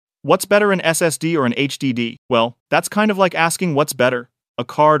What's better, an SSD or an HDD? Well, that's kind of like asking what's better, a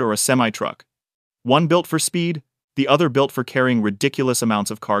card or a semi-truck. One built for speed, the other built for carrying ridiculous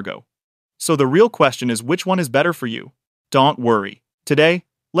amounts of cargo. So the real question is, which one is better for you? Don't worry. Today,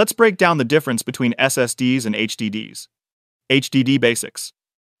 let's break down the difference between SSDs and HDDs. HDD basics.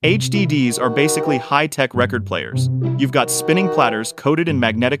 HDDs are basically high-tech record players. You've got spinning platters coated in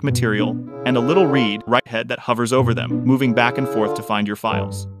magnetic material and a little write head that hovers over them, moving back and forth to find your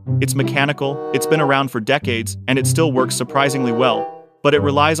files. It's mechanical, it's been around for decades, and it still works surprisingly well, but it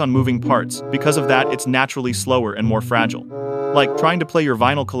relies on moving parts. Because of that, it's naturally slower and more fragile. Like trying to play your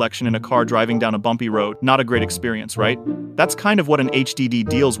vinyl collection in a car driving down a bumpy road. Not a great experience, right? That's kind of what an HDD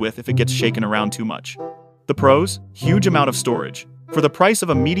deals with if it gets shaken around too much. The pros? Huge amount of storage. For the price of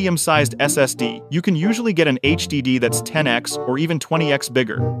a medium-sized SSD, you can usually get an HDD that's 10x or even 20x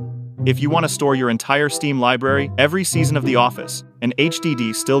bigger. If you want to store your entire Steam library every season of The Office, an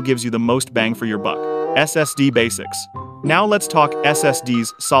HDD still gives you the most bang for your buck. SSD basics. Now let's talk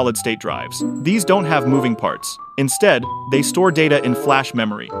SSDs, solid-state drives. These don't have moving parts. Instead, they store data in flash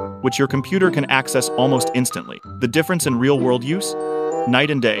memory, which your computer can access almost instantly. The difference in real-world use?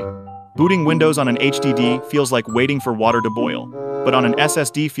 Night and day. Booting Windows on an HDD feels like waiting for water to boil, but on an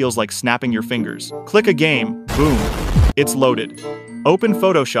SSD feels like snapping your fingers. Click a game, boom, it's loaded. Open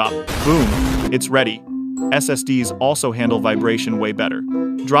Photoshop, boom, it's ready. SSDs also handle vibration way better.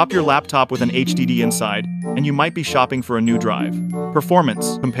 Drop your laptop with an HDD inside, and you might be shopping for a new drive.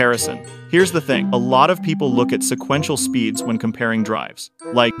 Performance comparison. Here's the thing, a lot of people look at sequential speeds when comparing drives.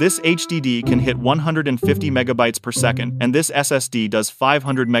 Like, this HDD can hit 150 megabytes per second, and this SSD does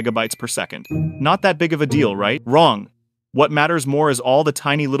 500 megabytes per second. Not that big of a deal, right? Wrong. What matters more is all the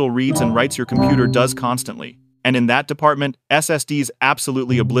tiny little reads and writes your computer does constantly. And in that department, SSDs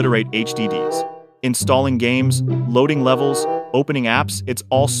absolutely obliterate HDDs. Installing games, loading levels, opening apps, it's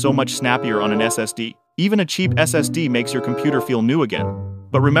all so much snappier on an SSD. Even a cheap SSD makes your computer feel new again.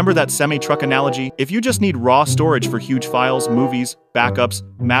 But remember that semi-truck analogy? If you just need raw storage for huge files, movies, backups,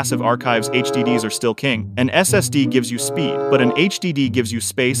 massive archives, HDDs are still king. An SSD gives you speed, but an HDD gives you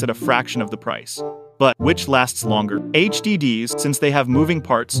space at a fraction of the price. But which lasts longer? HDDs, since they have moving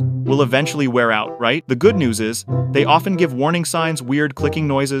parts, will eventually wear out, right? The good news is, they often give warning signs, weird clicking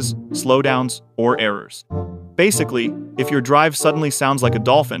noises, slowdowns, or errors. Basically, if your drive suddenly sounds like a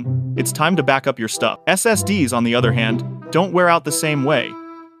dolphin, it's time to back up your stuff. SSDs, on the other hand, don't wear out the same way.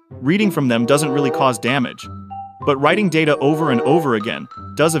 Reading from them doesn't really cause damage, but writing data over and over again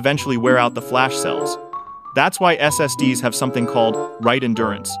does eventually wear out the flash cells. That's why SSDs have something called write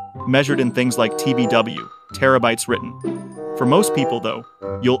endurance, measured in things like TBW, terabytes written. For most people, though,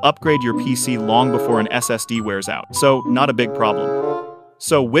 you'll upgrade your PC long before an SSD wears out, so not a big problem.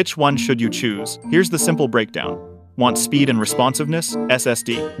 So which one should you choose? Here's the simple breakdown. Want speed and responsiveness?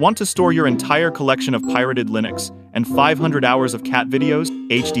 SSD. Want to store your entire collection of pirated Linux and 500 hours of cat videos?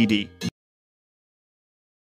 HDD.